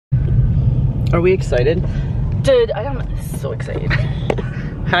Are we excited? Dude, I am so excited.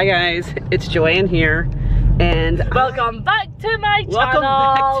 Hi guys, it's Joanne here, and welcome back to my channel. Welcome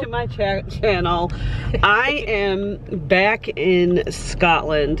back to my channel. I am back in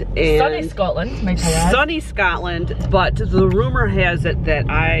Scotland. And sunny Scotland, might I add. Sunny Scotland, but the rumor has it that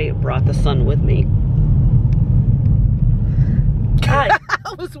I brought the sun with me. Hi.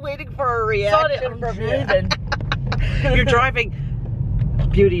 I was waiting for a reaction. Sorry, I'm driving. You're driving.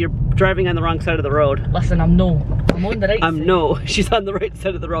 Beauty, you're driving on the wrong side of the road. Listen, I'm on the right side. No, she's on the right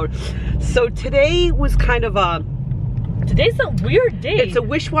side of the road. So today was kind of a... Today's a weird day. It's a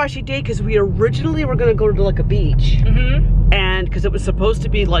wish-washy day because we originally were gonna go to like a beach. Mm-hmm. And because it was supposed to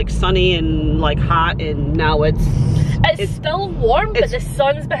be like sunny and like hot, and now it's still warm, but the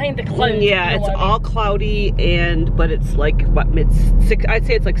sun's behind the clouds. Yeah, it's all cloudy, but it's like, what, I'd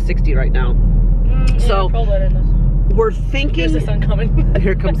say it's like 60 right now. So we're thinking, here's the sun coming.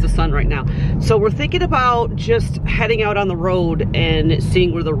 Here comes the sun right now. So we're thinking about just heading out on the road and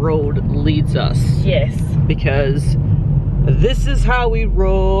seeing where the road leads us. Yes. Because this is how we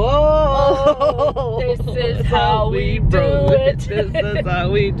roll. Oh, this is how we do it. This is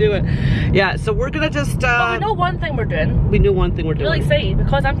how we do it. Yeah, so we're gonna just but we know one thing we're doing. We knew one thing we're doing. Really excited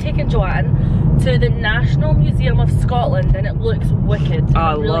because I'm taking Joanne to the National Museum of Scotland, and it looks wicked.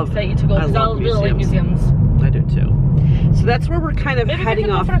 I'm really excited to go because I really like museums. I do too. So that's where we're kind of heading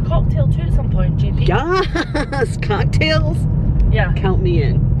off. Maybe we could go for a cocktail too at some point, JP. Yes, cocktails. Yeah. Count me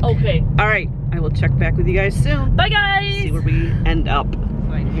in. Okay. All right. I will check back with you guys soon. Bye, guys. See where we end up.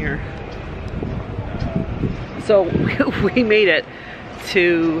 Right here. So we made it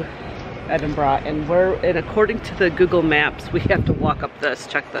to Edinburgh, and according to the Google Maps, we have to walk up this.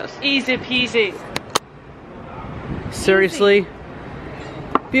 Check this. Easy peasy. Seriously? Easy.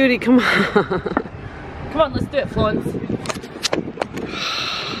 Beauty, come on. Come on, let's do it, Florence.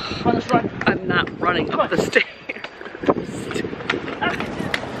 Come on, let's run. I'm not running up the stairs.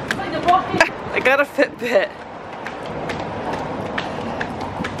 I got a Fitbit.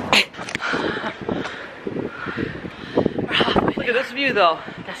 Look at this view though.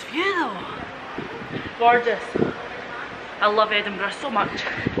 This view though. Gorgeous. I love Edinburgh so much.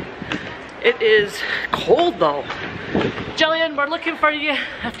 It is cold though. Jillian, we're looking for you.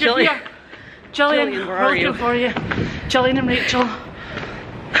 If you're here. Jillian, where are you? We're looking for you. Jillian and Rachel.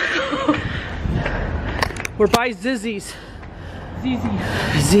 We're by Zizzy's.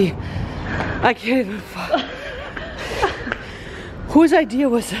 Zizzy. I can't even fuck. Whose idea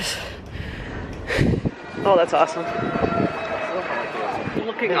was this? Oh, that's awesome. I'm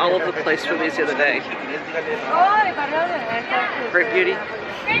looking all over the place for these the other day. Great Beauty?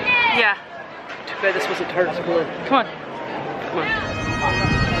 Yeah. Too bad this wasn't Tartar's blue. Come on. Come on.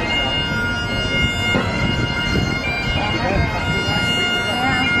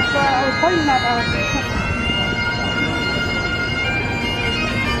 I was pointing that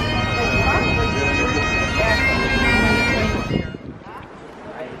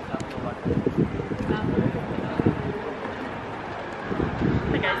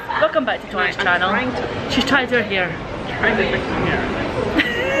Hey guys, welcome back to Joanne's channel. She's trying to her hair.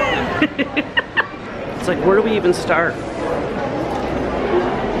 It's like, where do we even start?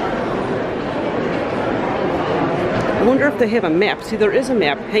 I wonder if they have a map. See, there is a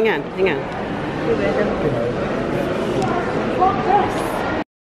map. Hang on, hang on.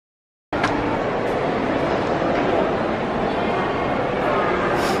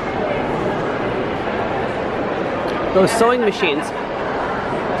 Those sewing machines.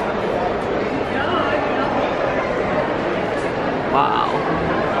 Wow.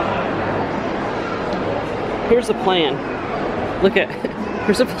 Here's a plan. Look at,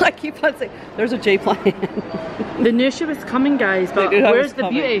 here's a plan. I keep on saying, there's a J plan. The new show is coming, guys, but where's the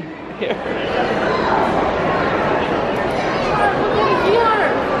beauty? Here.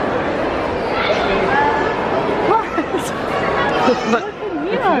 What?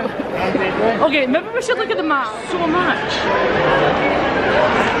 Okay, maybe we should look at the map. So much.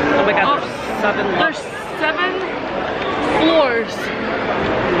 Oh my god, there's 7 floors.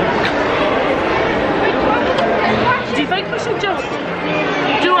 Do you think we should just... Do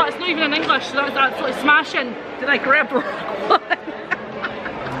you know what, it's not even in English, so that's absolutely smashing. Did I grab the wrong one?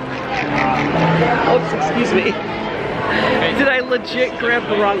 Oops, excuse me. Did I legit grab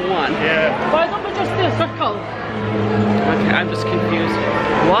the wrong one? Yeah. Why don't we just do a circle? Okay, I'm just confused.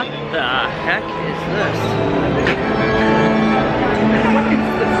 What the heck is this? What is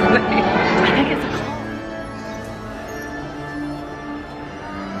this thing? I think it's a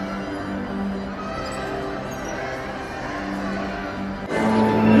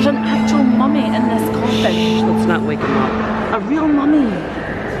There's an actual mummy in this coffin. Shh, let's not wake him up. A real mummy.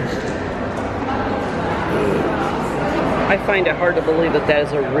 find it hard to believe that that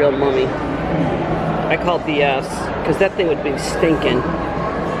is a real mummy. I call BS, because that thing would be stinking.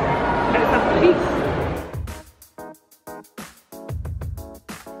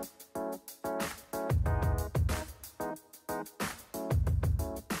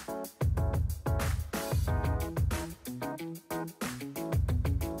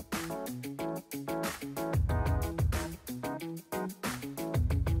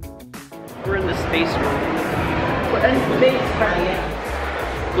 We're in the space room. We're in space, honey.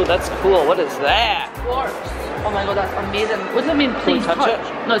 Oh, that's cool. What is that? Quartz. Oh my god, that's amazing. What does it mean, please touch? It?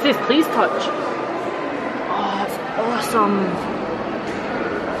 No, it says please touch. Oh, it's awesome.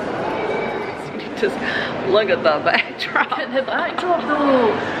 Just look at the backdrop. Look at the backdrop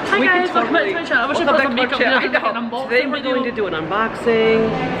though. Hi guys, welcome back to my channel. I wish I put some makeup video to like an unboxing Today we're video. going to do an unboxing.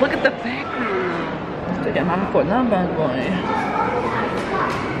 Look at the background. Look at Mama putting that bad boy.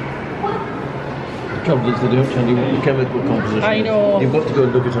 The trouble is they don't tell you what the chemical composition I know. is. You've got to go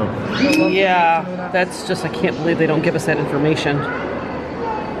and look it up. Yeah, that's just, I can't believe they don't give us that information.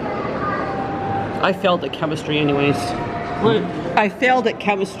 I failed at chemistry anyways. What? I failed at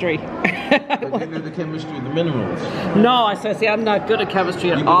chemistry. But you know the chemistry of the minerals. No, I said, see, I'm not good at chemistry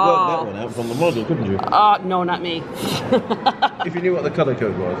at You could work that all. one out from the model, couldn't you? No, not me. If you knew what the colour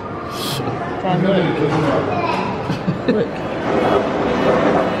code was. Look.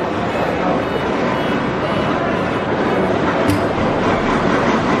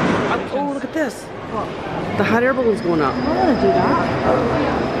 Oh, look at this. What? The hot air balloon's going up. I want to do that.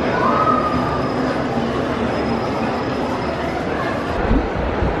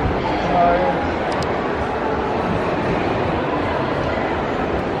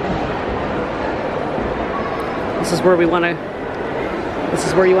 This is where we want to. This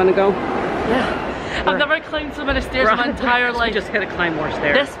is where you want to go. Yeah. I've never climbed so many stairs in my entire life. We just had to climb more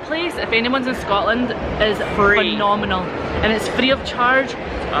stairs. This place, if anyone's in Scotland, is Free. phenomenal. And it's free of charge.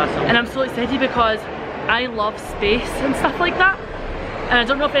 Awesome. And I'm so excited because I love space and stuff like that. And I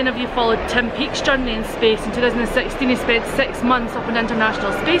don't know if any of you followed Tim Peake's journey in space. In 2016 he spent 6 months up on the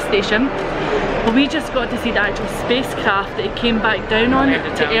International Space Station. But we just got to see the actual spacecraft that he came back down on to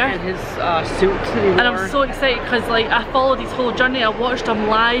Earth. And his suit that he wore. And I'm so excited because like I followed his whole journey. I watched him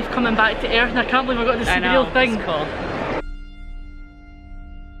live coming back to Earth and I can't believe I got to see the real thing. It's cool.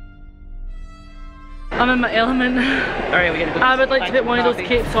 I'm in my element. Alright, we gotta go. I would like to put one of those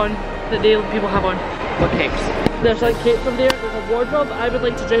capes on that people have on. What capes? There's like capes from there, there's a wardrobe. I would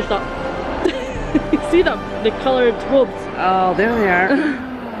like to dress up. You see them? The coloured robes. Oh, there they are.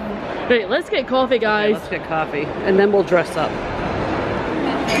 Right, let's get coffee, guys. Okay, let's get coffee, and then we'll dress up.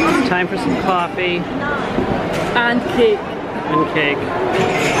 Time for some coffee. And cake. And cake.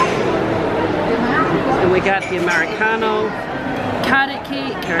 And we got the Americano. Carrot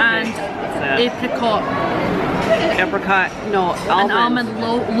cake and apricot. Apricot, no, almond. An almond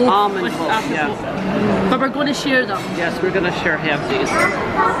loaf Almond with loaf, apricot. yes. But we're going to share them. Yes, we're going to share halfsies.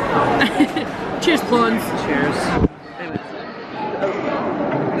 Cheers, Plans. Cheers.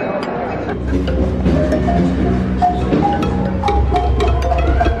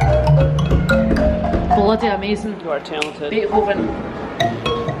 Bloody amazing. You are talented. Beethoven.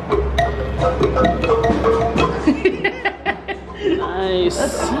 Nice.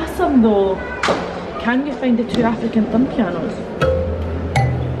 That's awesome though. Can you find the 2 African thumb pianos?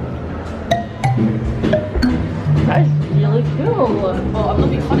 That is really cool. Oh, I'm not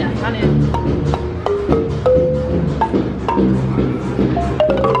being funny, I can't.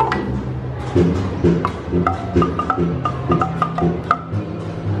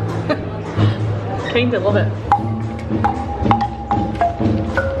 Kinda love it.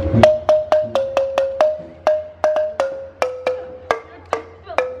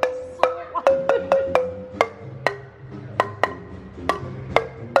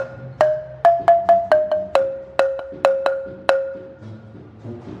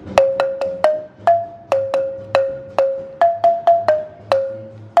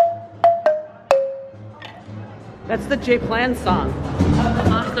 That's the JoannePlans song. A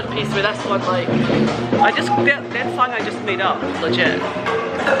masterpiece with this one, like. That song I just made up, legit.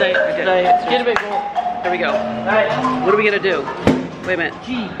 Right, here we go. Here we go. Alright. What are we gonna do? Wait a minute.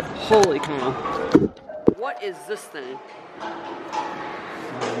 Jeez. Holy cow. What is this thing?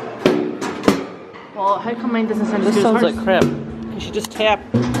 Well, how come mine doesn't sound as This good as sounds hers? like crap. You should just tap.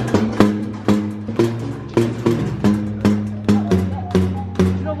 You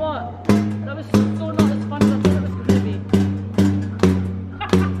know what? That was so not as fun as I thought it was going to be.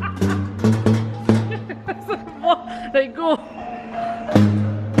 What? Right, go.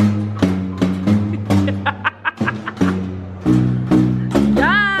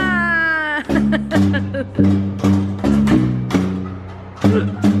 Yeah!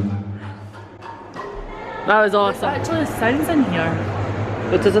 That was awesome. Actually, the sounds in here.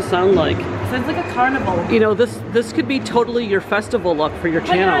 What does it sound like? It sounds like a carnival. You know, this could be totally your festival look for your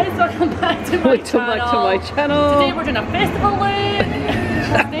channel. Hi guys, welcome back to my channel. Back to my channel. Today we're doing a festival look.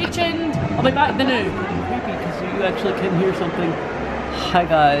 Stay tuned. I'll be back the new. Creepy because you actually can hear something. Hi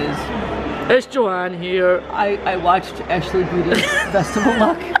guys. It's Joanne here. I watched Ashley Beauty's festival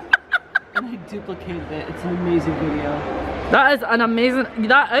look and I duplicated it. It's an amazing video. That is an amazing,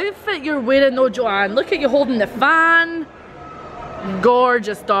 that outfit you're wearing though, Joanne. Look at you holding the fan.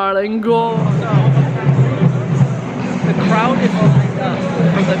 Gorgeous, darling, gorgeous. The crowd is lined up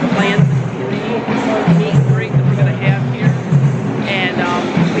for the planned meet and greet that we're going to have here. And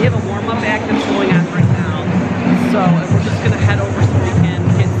we have a warm-up act that's going on right now. So we're just going to head over so we can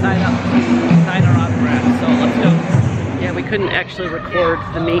get signed up and sign our autograph. So let's go. Yeah, we couldn't actually record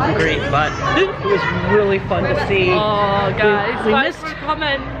the meet and greet, but it was really fun to see. Oh, guys,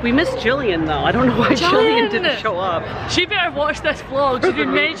 we missed Jillian though. I don't know why Jillian didn't show up. She better watch this vlog. She's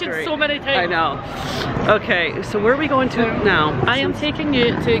been mentioned so many times. I know. Okay, so where are we going to now? I am taking you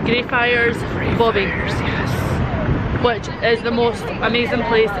to Greyfriars Bobby. Yes. Which is the most amazing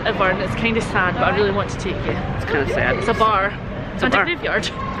place ever, and it's kind of sad, but I really want to take you. It's kind of sad. It's a bar. It's a graveyard.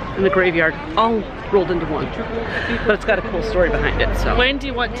 In the graveyard, all rolled into one. But it's got a cool story behind it, so. When do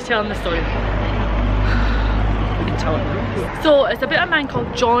you want to tell them the story? We can tell it. So it's about a man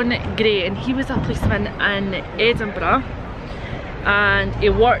called John Gray, and he was a policeman in Edinburgh. And he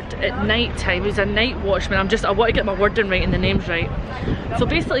worked at night time. He was a night watchman. I want to get my wording right and the names right. So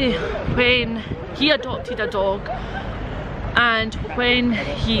basically, when he adopted a dog, and when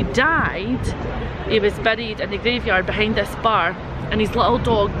he died, he was buried in the graveyard behind this bar, and his little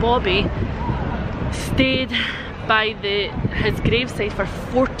dog Bobby stayed by his graveside for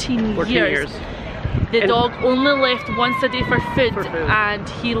 14 years. The dog only left once a day for food, and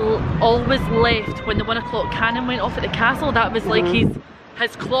he always left when the 1 o'clock cannon went off at the castle. That was like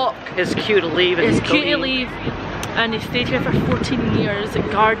his clock. His cue to leave. His cue to leave. And he stayed here for 14 years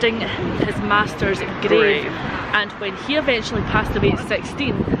guarding his master's grave. And when he eventually passed away at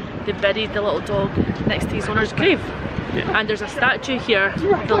 16, they buried the little dog next to his owner's grave. Yeah. And there's a statue here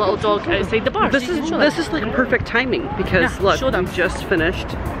of the little dog outside the bar. This is like perfect timing because look, we just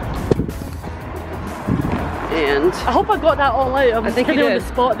finished. And I hope I got that all out. I think you did. On the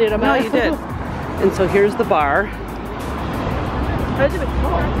spot there. No, you did. And so here's the bar. How did it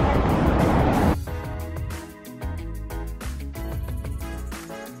go?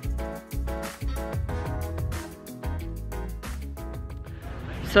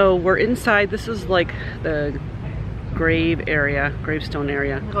 So we're inside. This is like the gravestone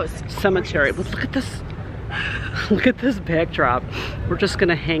area, cemetery. But look at this. Look at this backdrop. We're just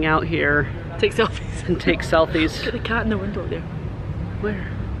gonna hang out here. Take selfies. And take selfies. Look at the cat in the window there. Where?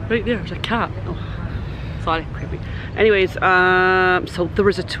 Right there, there's a cat. Oh, sorry. Creepy. Anyways, so there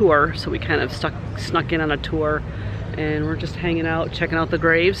was a tour, so we kind of snuck in on a tour, and we're just hanging out, checking out the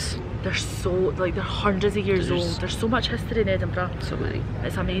graves. They're so, like, they're hundreds of years old. There's so much history in Edinburgh. So many.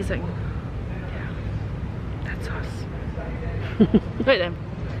 It's amazing. Yeah. That's us. Right then.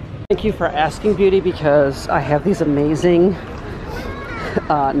 Thank you for asking, Beauty, because I have these amazing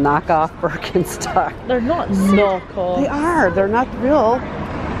knockoff Birkenstock. They're not knockoff. They are. They're not real.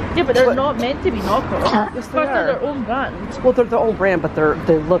 Yeah, but they're not meant to be knockoff. Yes, they're their own brand. Well, they're their own brand, but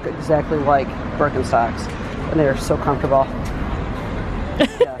they look exactly like Birkenstocks, and they are so comfortable.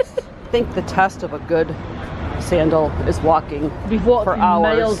 Yes. I think the test of a good sandal is walking. We've walked for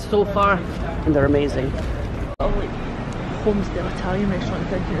hours, miles so far, and they're amazing. Oh, like Homestead Italian restaurant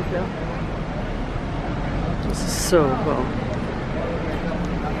thinking as well. This is so cool.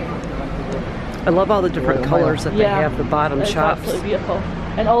 I love all the different colors that they have, the bottom shops. It's absolutely beautiful.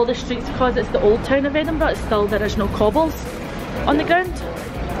 And all the streets, because it's the old town of Edinburgh, it's still, there is no cobbles on the ground.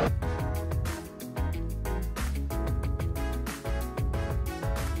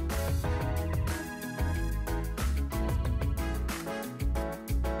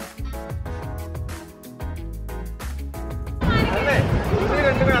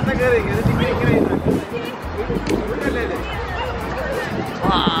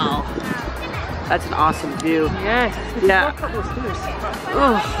 Wow. That's an awesome view. Yes. Yeah. A couple of stairs.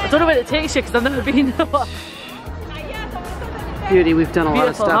 Oh, I don't know where it takes you because I've never been. Beauty, we've done a lot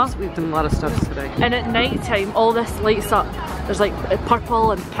of stuff. Huh? We've done a lot of stuff today. And at night time, all this lights up. There's like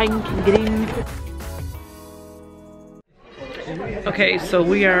purple and pink and green. Okay, so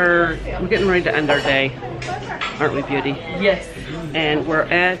we're getting ready to end our day, aren't we, Beauty? Yes. And we're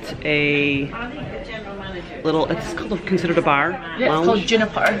at a little, it's considered a bar. Yeah, lounge. it's called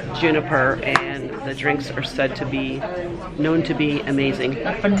Juniper. Juniper, and the drinks are said to be, known to be amazing.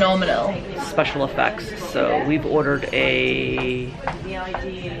 They're phenomenal. Special effects. So we've ordered a,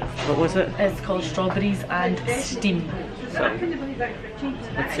 what was it? It's called strawberries and steam. So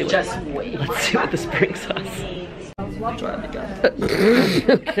let's see what this brings us.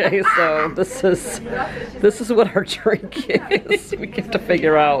 Okay, so this is what our drink is. We have to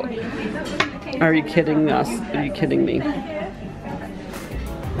figure out. Are you kidding us? Are you kidding me?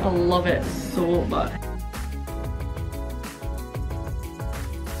 I love it so much.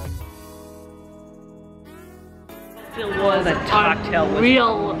 That cocktail was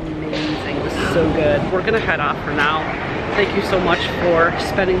amazing. It was so good. We're gonna head off for now. Thank you so much for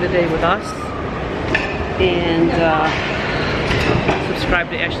spending the day with us. And subscribe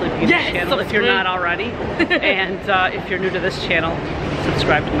to Ashley Peter's channel if you're not already. And if you're new to this channel,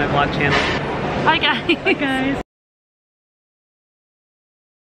 subscribe to my vlog channel. Hi guys. Hi guys.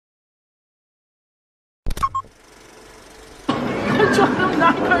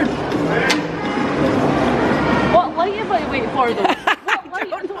 What light am I waiting for though? What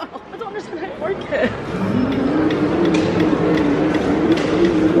light? I don't understand how it works.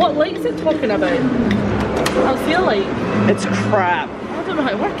 What light is it talking about? How's your light? It's crap. I don't know how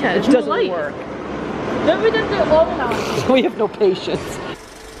to work it. It doesn't work. No, we didn't do it long enough. We have no patience.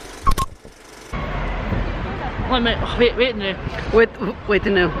 Wait now. Wait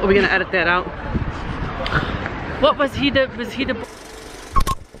no. Are we gonna edit that out? What was he the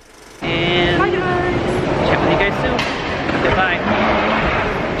And Hi guys. chat with you guys soon. Goodbye.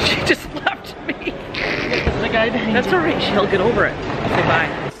 She just left me. The guy behind That's you. alright, she'll get over it. Say bye.